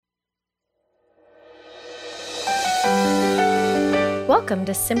Welcome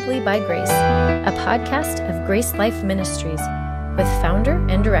to Simply by Grace, a podcast of Grace Life Ministries with founder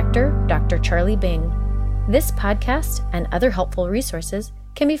and director Dr. Charlie Bing. This podcast and other helpful resources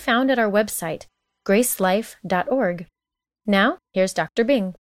can be found at our website, gracelife.org. Now, here's Dr.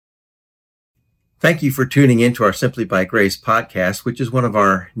 Bing. Thank you for tuning in to our Simply by Grace podcast, which is one of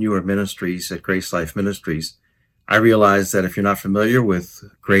our newer ministries at Grace Life Ministries. I realize that if you're not familiar with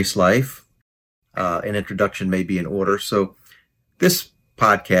Grace Life, an introduction may be in order. So this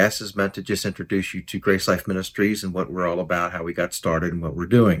podcast is meant to just introduce you to Grace Life Ministries and what we're all about, how we got started, and what we're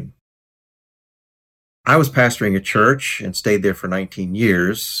doing. I was pastoring a church and stayed there for 19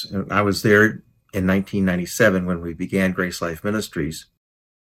 years. I was there in 1997 when we began Grace Life Ministries.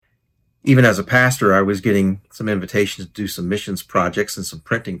 Even as a pastor, I was getting some invitations to do some missions projects and some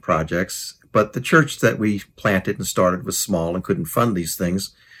printing projects, but the church that we planted and started was small and couldn't fund these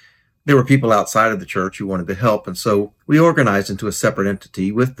things. There were people outside of the church who wanted to help, and so we organized into a separate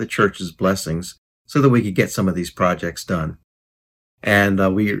entity with the church's blessings so that we could get some of these projects done. And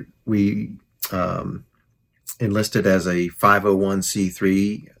we enlisted as a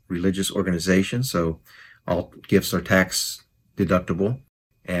 501c3 religious organization, so all gifts are tax deductible,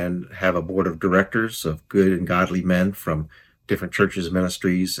 and have a board of directors of good and godly men from different churches,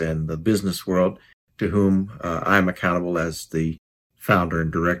 ministries, and the business world, to whom I'm accountable as the founder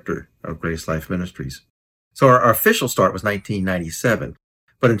and director of Grace Life Ministries. So our official start was 1997.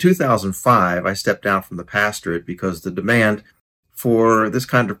 But in 2005, I stepped down from the pastorate because the demand for this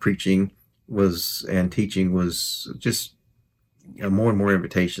kind of preaching and teaching was just more and more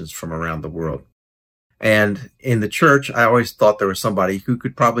invitations from around the world. And in the church, I always thought there was somebody who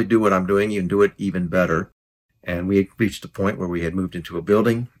could probably do what I'm doing and do it even better. And we had reached a point where we had moved into a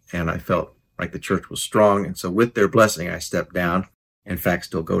building, and I felt like the church was strong. And so with their blessing, I stepped down. In fact,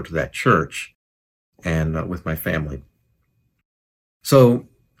 still go to that church and with my family. So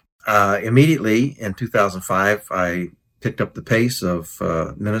immediately in 2005, I picked up the pace of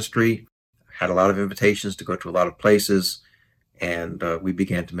ministry, had a lot of invitations to go to a lot of places, and we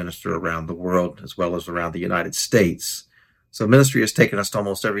began to minister around the world as well as around the United States. So ministry has taken us to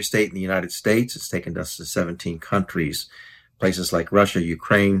almost every state in the United States. It's taken us to 17 countries, places like Russia,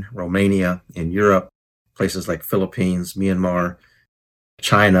 Ukraine, Romania, in Europe, places like Philippines, Myanmar,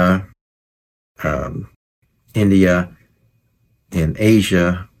 China, India, in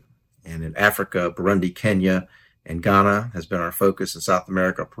Asia, and in Africa, Burundi, Kenya, and Ghana has been our focus, in South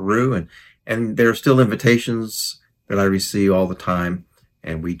America, Peru, and there are still invitations that I receive all the time,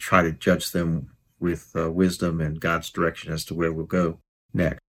 and we try to judge them with wisdom and God's direction as to where we'll go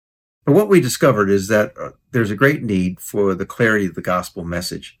next. But what we discovered is that there's a great need for the clarity of the gospel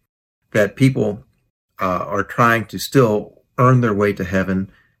message, that people are trying to still earn their way to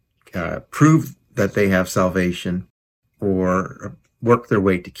heaven, prove that they have salvation, or work their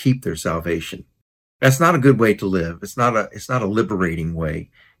way to keep their salvation. That's not a good way to live. It's not a liberating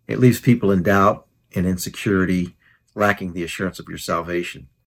way. It leaves people in doubt and insecurity, lacking the assurance of your salvation.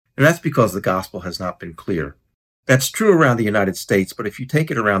 And that's because the gospel has not been clear. That's true around the United States, but if you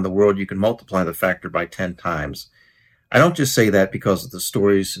take it around the world, you can multiply the factor by 10 times. I don't just say that because of the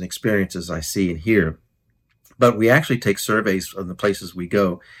stories and experiences I see and hear, but we actually take surveys of the places we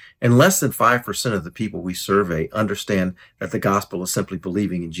go, and less than 5% of the people we survey understand that the gospel is simply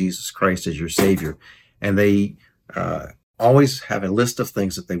believing in Jesus Christ as your Savior. And they always have a list of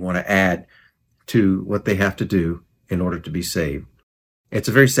things that they want to add to what they have to do in order to be saved. It's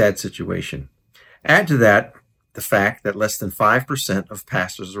a very sad situation. Add to that the fact that less than 5% of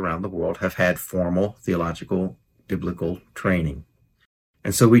pastors around the world have had formal theological, biblical training.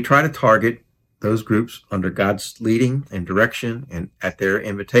 And so we try to target those groups under God's leading and direction, and at their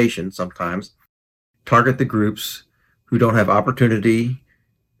invitation sometimes, target the groups who don't have opportunity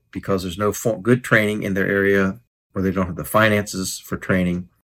because there's no good training in their area, or they don't have the finances for training.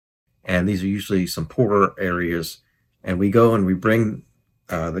 And these are usually some poorer areas. And we go and we bring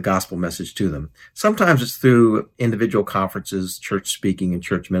the gospel message to them. Sometimes it's through individual conferences, church speaking, and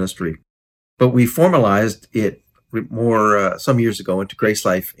church ministry. But we formalized it more some years ago into Grace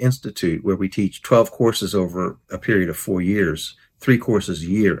Life Institute, where we teach 12 courses over a period of 4 years, 3 courses a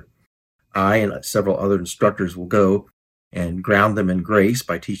year. I and several other instructors will go and ground them in grace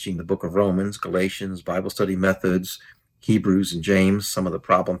by teaching the book of Romans, Galatians, Bible study methods, Hebrews, and James, some of the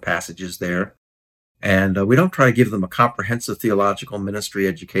problem passages there. And we don't try to give them a comprehensive theological ministry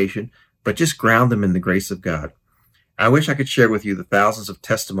education, but just ground them in the grace of God. I wish I could share with you the thousands of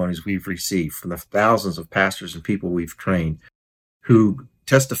testimonies we've received from the thousands of pastors and people we've trained who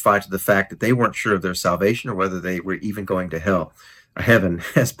testify to the fact that they weren't sure of their salvation or whether they were even going to heaven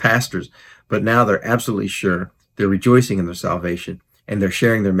as pastors, but now they're absolutely sure. They're rejoicing in their salvation, and they're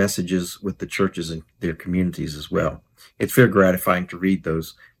sharing their messages with the churches and their communities as well. It's very gratifying to read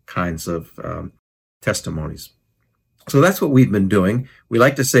those kinds of testimonies. So that's what we've been doing. We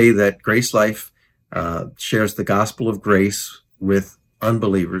like to say that Grace Life shares the gospel of grace with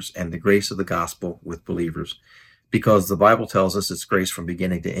unbelievers and the grace of the gospel with believers, because the Bible tells us it's grace from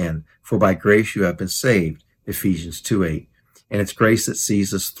beginning to end. For by grace you have been saved, Ephesians 2:8. And it's grace that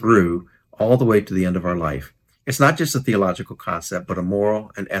sees us through all the way to the end of our life. It's not just a theological concept, but a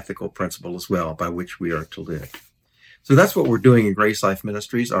moral and ethical principle as well by which we are to live. So that's what we're doing in Grace Life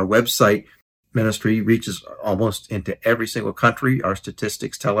Ministries. Our website ministry reaches almost into every single country. Our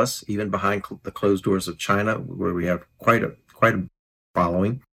statistics tell us, even behind the closed doors of China, where we have quite a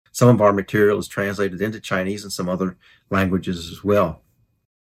following. Some of our material is translated into Chinese and some other languages as well.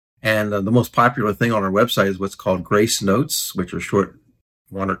 And the most popular thing on our website is what's called Grace Notes, which are short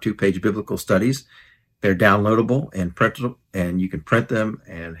 1 or 2 page biblical studies. They're downloadable and printable, and you can print them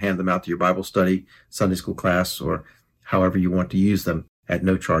and hand them out to your Bible study, Sunday school class, or however you want to use them at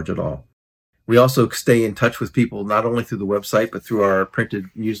no charge at all. We also stay in touch with people not only through the website, but through our printed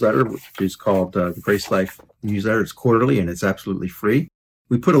newsletter, which is called the Grace Life newsletter. It's quarterly and it's absolutely free.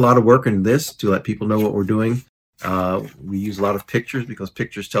 We put a lot of work into this to let people know what we're doing. We use a lot of pictures because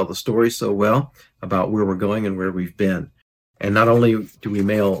pictures tell the story so well about where we're going and where we've been. And not only do we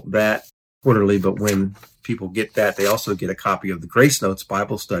mail that quarterly, but when people get that, they also get a copy of the Grace Notes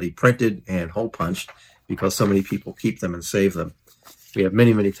Bible study printed and hole punched, because so many people keep them and save them. We have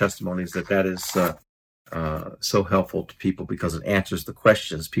many, many testimonies that is so helpful to people because it answers the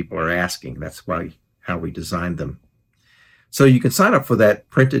questions people are asking. That's how we designed them. So you can sign up for that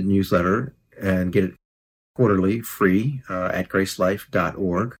printed newsletter and get it quarterly free at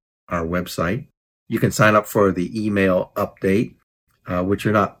gracelife.org, our website. You can sign up for the email update, which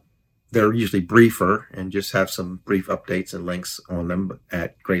they're usually briefer and just have some brief updates and links on them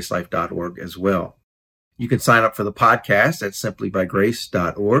at gracelife.org as well. You can sign up for the podcast at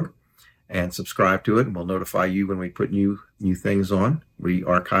simplybygrace.org and subscribe to it, and we'll notify you when we put new things on. We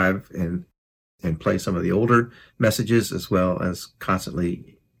archive and play some of the older messages, as well as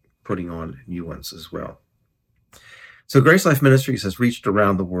constantly putting on new ones as well. So Grace Life Ministries has reached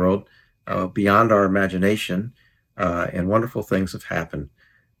around the world beyond our imagination, and wonderful things have happened.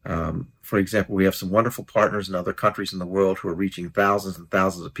 For example, we have some wonderful partners in other countries in the world who are reaching thousands and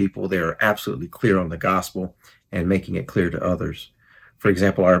thousands of people. They are absolutely clear on the gospel and making it clear to others. For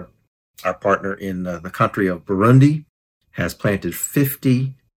example, our partner in the country of Burundi has planted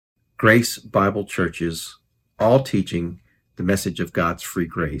 50 Grace Bible churches, all teaching the message of God's free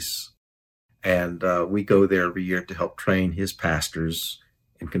grace. And we go there every year to help train his pastors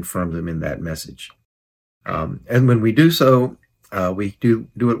and confirm them in that message. And when we do so, we do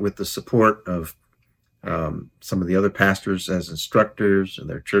it with the support of some of the other pastors as instructors and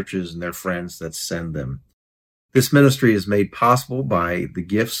their churches and their friends that send them. This ministry is made possible by the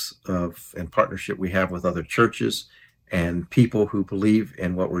gifts of and partnership we have with other churches and people who believe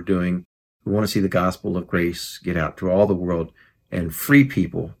in what we're doing, who want to see the gospel of grace get out to all the world and free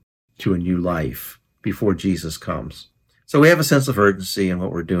people to a new life before Jesus comes. So we have a sense of urgency in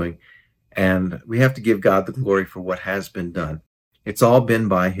what we're doing, and we have to give God the glory for what has been done. It's all been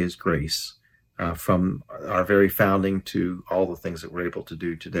by his grace, from our very founding to all the things that we're able to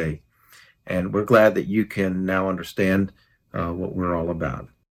do today. And we're glad that you can now understand what we're all about.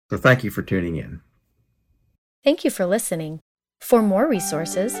 So thank you for tuning in. Thank you for listening. For more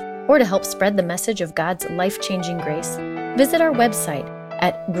resources, or to help spread the message of God's life-changing grace, visit our website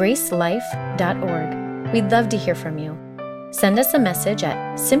at gracelife.org. We'd love to hear from you. Send us a message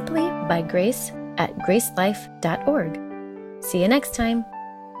at simplybygrace@gracelife.org. See you next time.